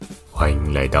欢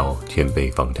迎来到前辈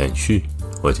访谈室，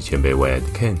我是前辈未来的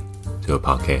Ken。这个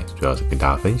podcast 主要是跟大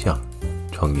家分享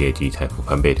创业及财富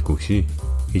翻倍的故事，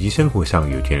以及生活上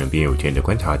有钱人变有钱的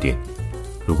观察点。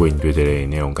如果你对这类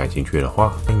内容感兴趣的话，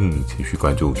欢迎你持续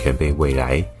关注前辈未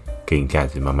来，给你价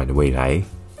值满满的未来。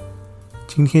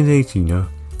今天这一集呢，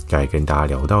来跟大家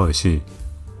聊到的是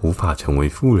无法成为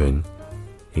富人，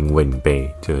因为你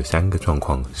被这3个状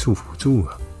况束缚住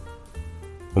了。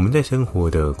我们在生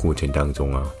活的过程当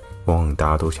中啊，往往大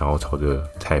家都想要朝着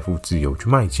财富自由去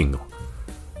迈进哦。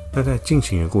那在进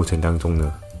行的过程当中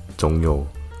呢，总有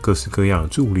各式各样的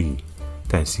助力，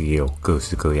但是也有各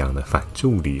式各样的反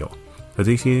助力哦。而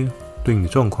这些对应的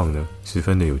状况呢，十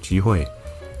分的有机会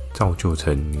造就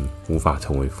成你无法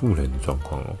成为富人的状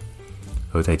况哦。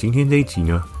而在今天这一集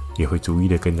呢，也会逐一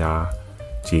的跟大家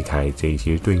揭开这一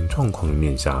些对应状况的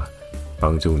面纱，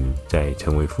帮助你在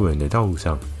成为富人的道路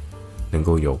上能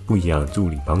够有不一样的助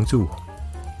力帮助。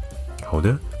好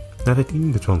的，那在第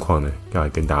一个状况呢，要来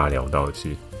跟大家聊到的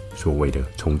是所谓的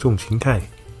从众心态，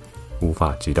无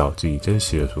法知道自己真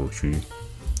实的所需。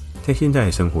在现在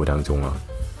的生活当中啊，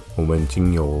我们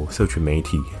经由社群媒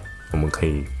体，我们可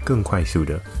以更快速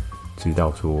的知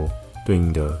道说对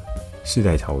应的世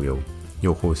代潮流，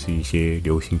又或是一些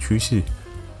流行趋势。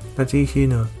那这一些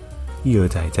呢，一而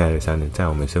再再而三的在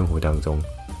我们生活当中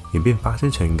演变发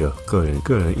生成一个个人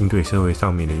应对社会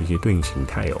上面的一些对应形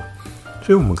态哦。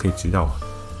所以我们可以知道，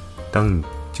当你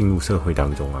进入社会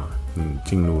当中啊，你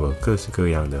进入了各式各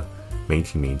样的媒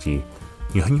体媒介，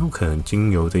你很有可能经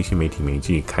由这些媒体媒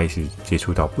介开始接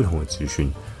触到不同的资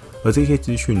讯，而这些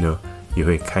资讯呢，也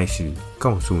会开始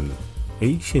告诉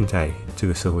你，现在这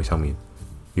个社会上面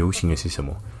流行的是什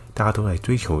么，大家都来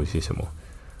追求的是什么。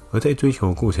而在追求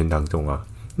的过程当中啊，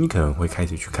你可能会开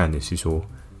始去看的是说，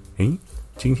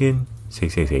今天谁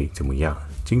谁谁怎么样？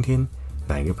今天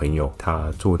哪一个朋友他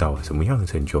做到了什么样的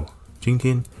成就？今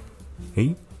天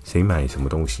谁买什么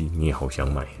东西你也好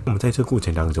想买。那么在这个过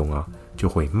程当中啊，就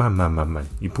会慢慢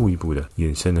一步一步的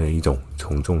衍生了一种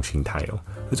从众心态哦。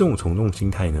而这种从众心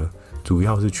态呢，主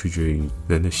要是取决于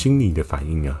人的心理的反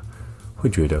应啊，会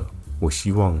觉得我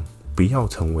希望不要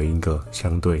成为一个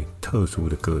相对特殊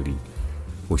的个例，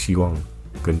我希望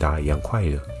跟大家一样快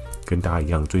乐，跟大家一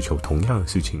样追求同样的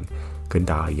事情，跟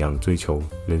大家一样追求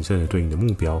人生的对应的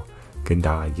目标，跟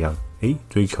大家一样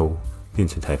追求变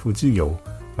成财富自由，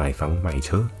买房买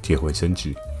车结婚生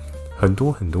子。很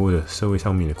多的社会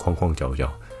上面的框框角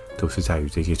角都是在于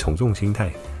这些从众心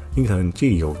态。你可能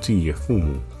借由自己的父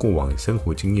母过往的生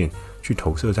活经验去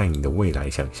投射在你的未来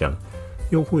想象，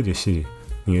又或者是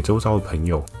你的周遭的朋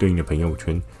友对应的朋友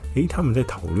圈，他们在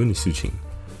讨论的事情，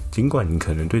尽管你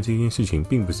可能对这件事情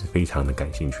并不是非常的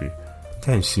感兴趣，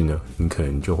但是呢，你可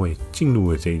能就会进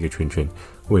入了这一个圈圈，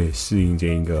为了适应这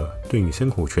一个对应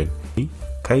生活圈，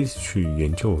开始去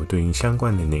研究对应相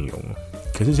关的内容。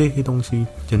可是这些东西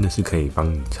真的是可以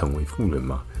帮你成为富人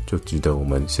吗？就值得我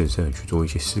们深深的去做一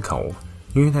些思考哦。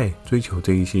因为在追求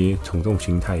这一些从众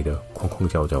心态的框框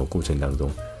角角的过程当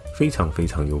中，非常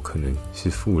有可能是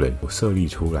富人设立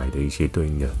出来的一些对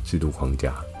应的制度框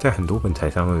架。在很多本财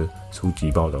商的书籍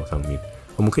报道上面，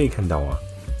我们可以看到啊，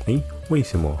为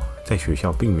什么在学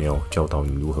校并没有教导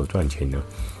你如何赚钱呢？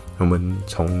我们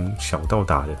从小到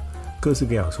大的各式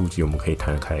各样的书籍，我们可以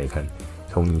摊开来看，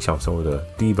从你小时候的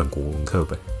第一本国文课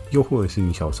本，又或者是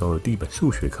你小时候的第一本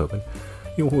数学课本，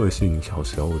又或者是你小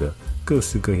时候的各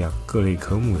式各样各类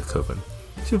科目的课本，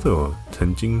是否有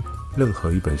曾经任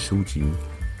何一本书籍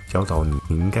教导你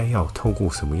应该要透过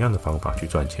什么样的方法去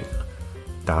赚钱呢？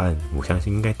答案我相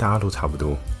信应该大家都差不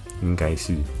多，应该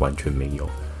是完全没有。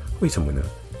为什么呢？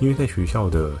因为在学校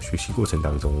的学习过程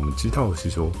当中，我们知道的是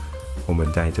说，我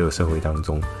们在这个社会当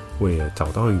中，为了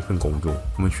找到一份工作，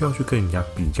我们需要去跟人家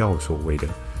比较所谓的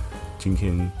今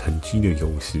天成绩的优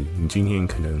势。你今天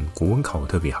可能国文考得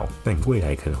特别好，那你未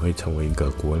来可能会成为一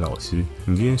个国文老师；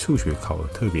你今天数学考得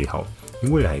特别好，你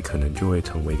未来可能就会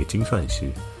成为一个精算师。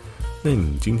那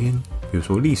你今天比如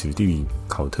说历史地理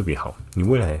考得特别好，你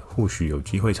未来或许有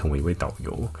机会成为一位导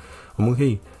游。我们可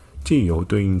以借由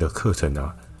对应的课程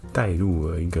啊，带入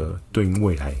了一个对应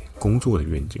未来工作的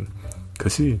愿景。可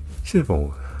是是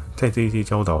否在这些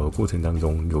教导的过程当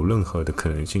中，有任何的可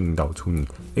能性引导出你，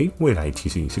未来其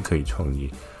实你是可以创业，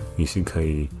你是可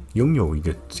以拥有一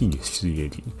个自己的事业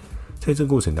体。在这个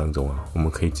过程当中啊，我们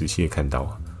可以仔细的看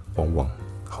到往往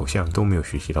好像都没有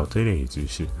学习到这类的知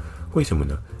识。为什么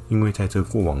呢？因为在这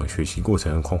过往的学习过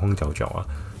程的框框角角啊，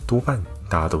多半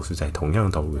大家都是在同样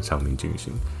的道路上面进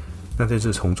行。那在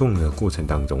这从众的过程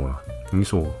当中啊，你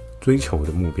所追求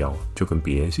的目标就跟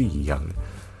别人是一样的。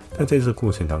但在这个过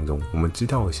程当中，我们知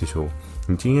道的是说，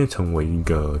你今天成为一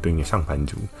个对应的上班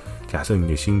族，假设你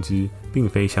的薪资并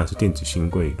非像是电子新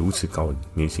贵如此高，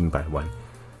年薪100万。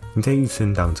你在一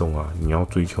生当中啊，你要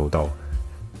追求到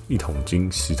1桶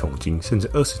金、10桶金，甚至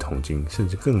20桶金，甚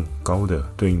至更高的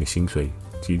对应的薪水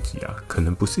阶级啊，可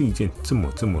能不是一件这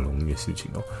么容易的事情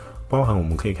哦。包含我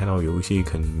们可以看到有一些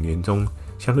可能年终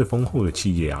相对丰厚的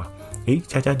企业啊，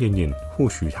加减减，或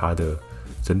许它的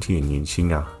整体的年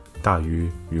薪啊，大约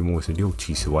莫是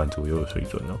60-70万左右的水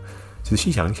准哦。仔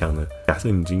细想一想呢，假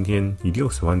设你今天以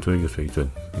60万做一个水准，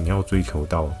你要追求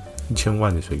到1000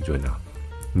万的水准啊，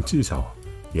你至少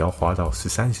也要花到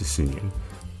13-14年。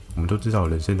我们都知道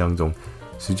人生当中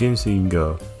时间是一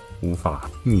个无法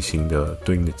逆行的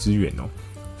对应的资源哦，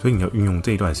所以你要运用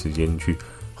这段时间去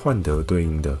换得对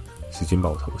应的时间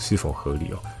报酬是否合理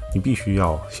哦？你必须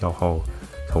要消耗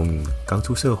从你刚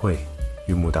出社会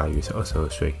大约是22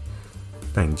岁，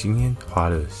那你今天花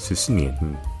了14年，你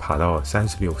爬到了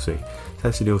36岁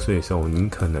，36岁的时候你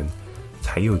可能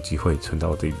才有机会存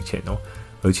到这笔钱哦。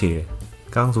而且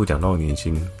刚刚所讲到的年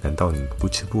薪，难道你不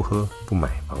吃不喝不买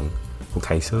房不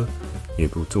开车也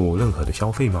不做任何的消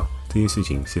费吗？这件事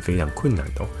情是非常困难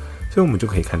的哦。所以我们就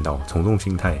可以看到从众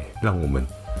心态让我们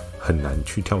很难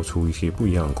去跳出一些不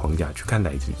一样的框架去看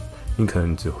待自己。你可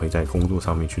能只会在工作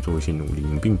上面去做一些努力，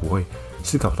你并不会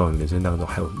思考到你人生当中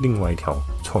还有另外一条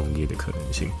创业的可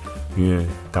能性。因为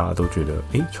大家都觉得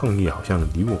创业好像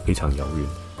离我非常遥远，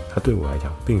它对我来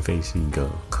讲并非是一个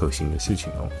可行的事情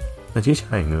哦。那接下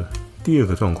来呢，第二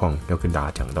个状况要跟大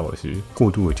家讲到的是过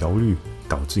度的焦虑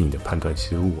导致你的判断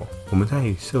失误哦。我们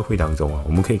在社会当中啊，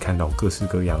我们可以看到各式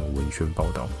各样的文宣报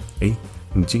道，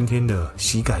你今天的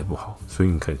膝盖不好，所以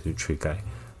你可能是缺钙；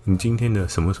你今天的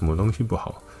什么东西不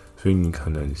好，所以你可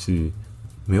能是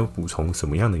没有补充什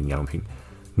么样的营养品。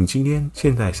你今天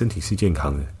现在身体是健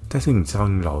康的，但是你知道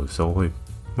你老的时候会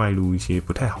迈入一些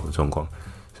不太好的状况，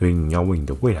所以你要为你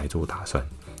的未来做打算。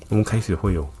我们开始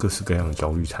会有各式各样的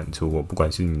焦虑产出哦，不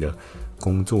管是你的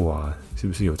工作啊，是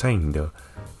不是有在你的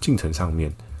进程上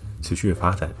面持续的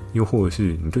发展，又或者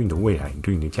是你对你的未来、你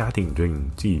对你的家庭、你对你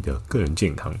自己的个人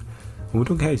健康，我们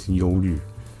都开始忧虑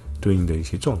对应的一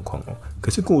些状况哦。可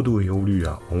是过度的忧虑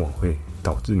啊，往往会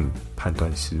导致你判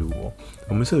断失误哦。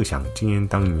我们设想今天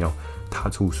当你要踏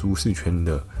出舒适圈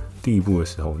的第一步的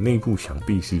时候，那一步想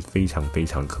必是非常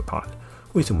可怕的。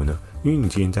为什么呢？因为你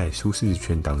今天在舒适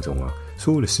圈当中啊，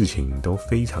所有的事情你都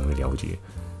非常的了解，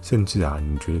甚至啊，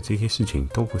你觉得这些事情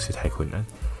都不是太困难。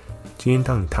今天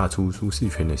当你踏出舒适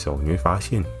圈的时候，你会发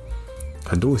现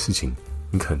很多的事情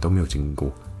你可能都没有经历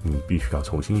过，你必须要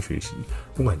重新学习。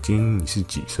不管今天你是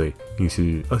几岁，你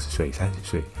是20岁、30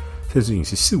岁，甚至你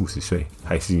是40-50岁，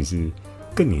还是你是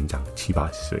更年长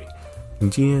70-80岁，你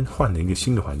今天换了一个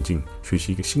新的环境，学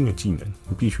习一个新的技能，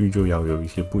你必须就要有一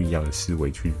些不一样的思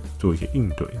维去做一些应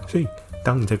对。所以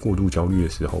当你在过度焦虑的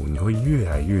时候，你会越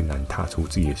来越难踏出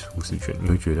自己的舒适圈。你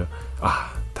会觉得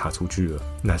踏出去了，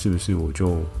那是不是我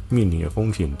就面临了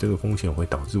风险？这个风险会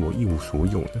导致我一无所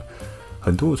有呢？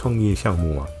很多的创业项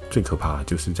目啊，最可怕的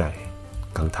就是在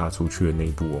刚踏出去的那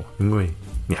一步哦，因为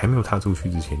你还没有踏出去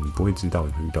之前，你不会知道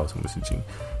你会遇到什么事情，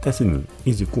但是你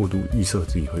一直过度预设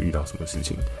自己会遇到什么事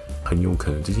情，很有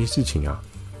可能这些事情啊，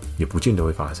也不见得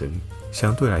会发生。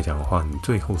相对来讲的话，你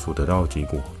最后所得到的结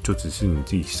果，就只是你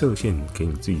自己设限给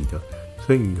你自己的。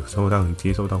所以有时候当你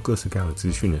接收到各式各样的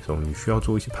资讯的时候，你需要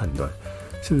做一些判断，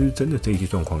是不是真的这些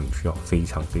状况你需要非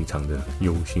常的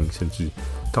忧心，甚至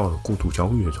到了过度焦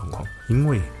虑的状况。因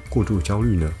为过度的焦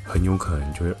虑呢，很有可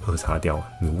能就会扼杀掉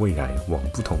你未来往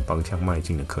不同方向迈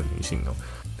进的可能性哦。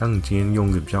当你今天用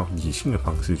一个比较理性的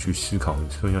方式去思考你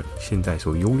现在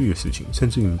所忧虑的事情，甚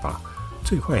至你把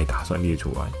最坏的打算列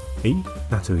出来，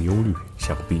那这个忧虑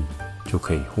想必就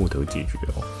可以获得解决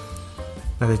哦。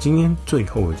那在今天最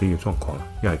后的这个状况，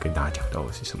要来跟大家讲到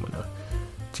的是什么呢？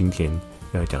今天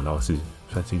要来讲到的是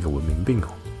算是一个文明病哦，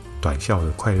短效的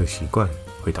快乐习惯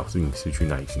会导致你失去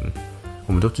耐心。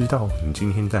我们都知道，你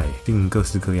今天在经营各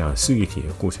式各样的事业体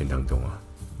的过程当中啊，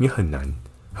你很难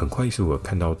很快速的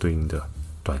看到对应的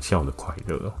短效的快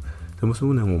乐哦。怎么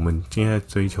说呢？我们今天在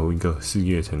追求一个事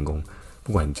业成功，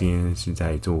不管你今天是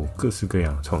在做各式各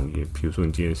样的创业，比如说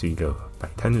你今天是一个摆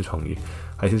摊的创业，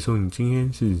还是说你今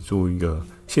天是做一个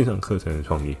线上课程的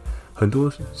创业，很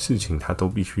多事情它都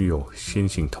必须有先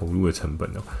行投入的成本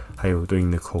哦，还有对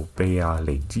应的口碑啊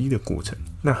累积的过程。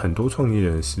那很多创业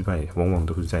人的失败，往往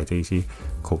都是在这些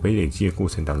口碑累积的过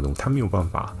程当中，他没有办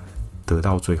法得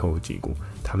到最后的结果，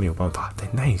他没有办法再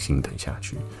耐心等下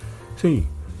去。所以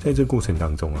在这个过程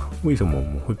当中啊，为什么我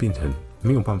们会变成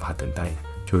没有办法等待呢？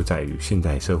就在于现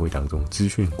在社会当中资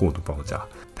讯过度爆炸，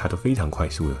它都非常快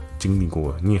速的经历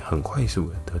过了，你也很快速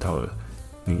的得到了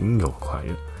你应有的快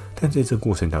乐，但在这个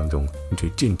过程当中，你就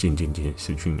渐渐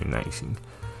失去你的耐心。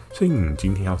所以你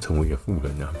今天要成为一个富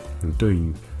人啊，你对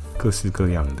于各式各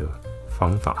样的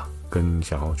方法跟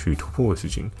想要去突破的事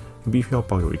情，你必须要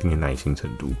抱有一定的耐心程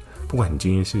度。不管你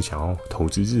今天是想要投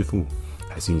资致富，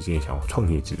还是你今天想要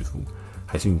创业致富，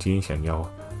还是你今天想要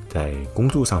在工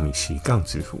作上面斜杠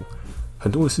致富，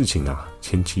很多的事情啊，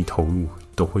前期投入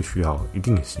都会需要一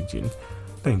定的时间。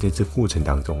那你在这过程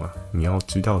当中啊，你要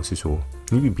知道是说，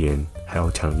你比别人还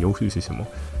要强的优势是什么？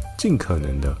尽可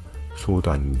能的缩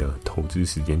短你的投资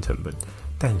时间成本，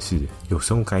但是有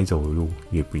时候该走的路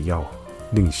也不要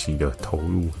吝惜的投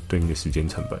入对应的时间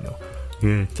成本哦。因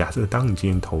为假设当你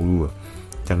今天投入了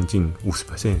将近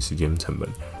 50% 的时间成本，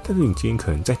但是你今天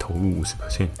可能再投入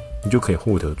 50%， 你就可以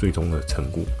获得最终的成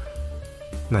果。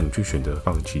那你去选择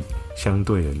放弃，相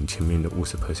对的你前面的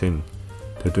 50%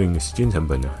 的对应的时间成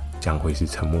本呢，将会是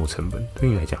沉没成本，对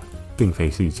你来讲并非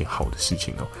是一件好的事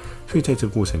情哦。所以在这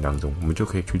个过程当中，我们就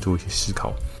可以去做一些思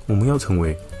考。我们要成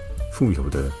为富有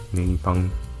的那一方，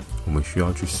我们需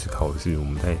要去思考的是，我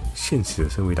们在现实的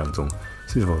社会当中，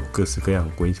是否有各式各样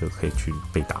的规则可以去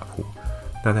被打破。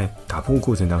那在打破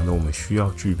过程当中，我们需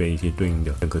要具备一些对应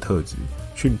的人格特质，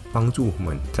去帮助我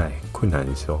们在困难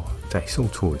的时候，在受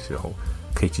挫的时候，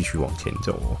可以继续往前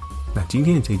走哦。那今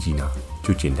天的这一集呢，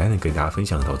就简单的跟大家分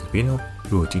享到这边哦。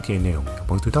如果今天的内容有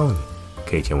帮助到你，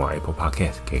可以前往 Apple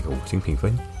Podcast 给个5星评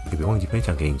分，也别忘记分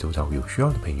享给你周遭有需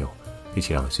要的朋友，一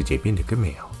起让世界变得更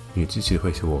美好。你的支持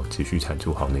会是我持续产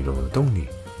出好内容的动力。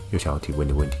有想要提问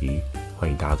的问题，欢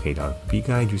迎大家可以到 B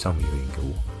跟 IG 上面留言给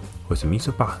我，或是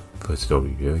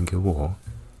Mr.Bar、Firstory 留言给我哦。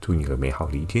祝你有个美好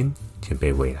的一天，前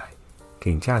辈未来，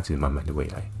给你价值满满的未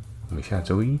来。我们下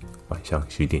周一晚上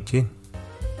10点见。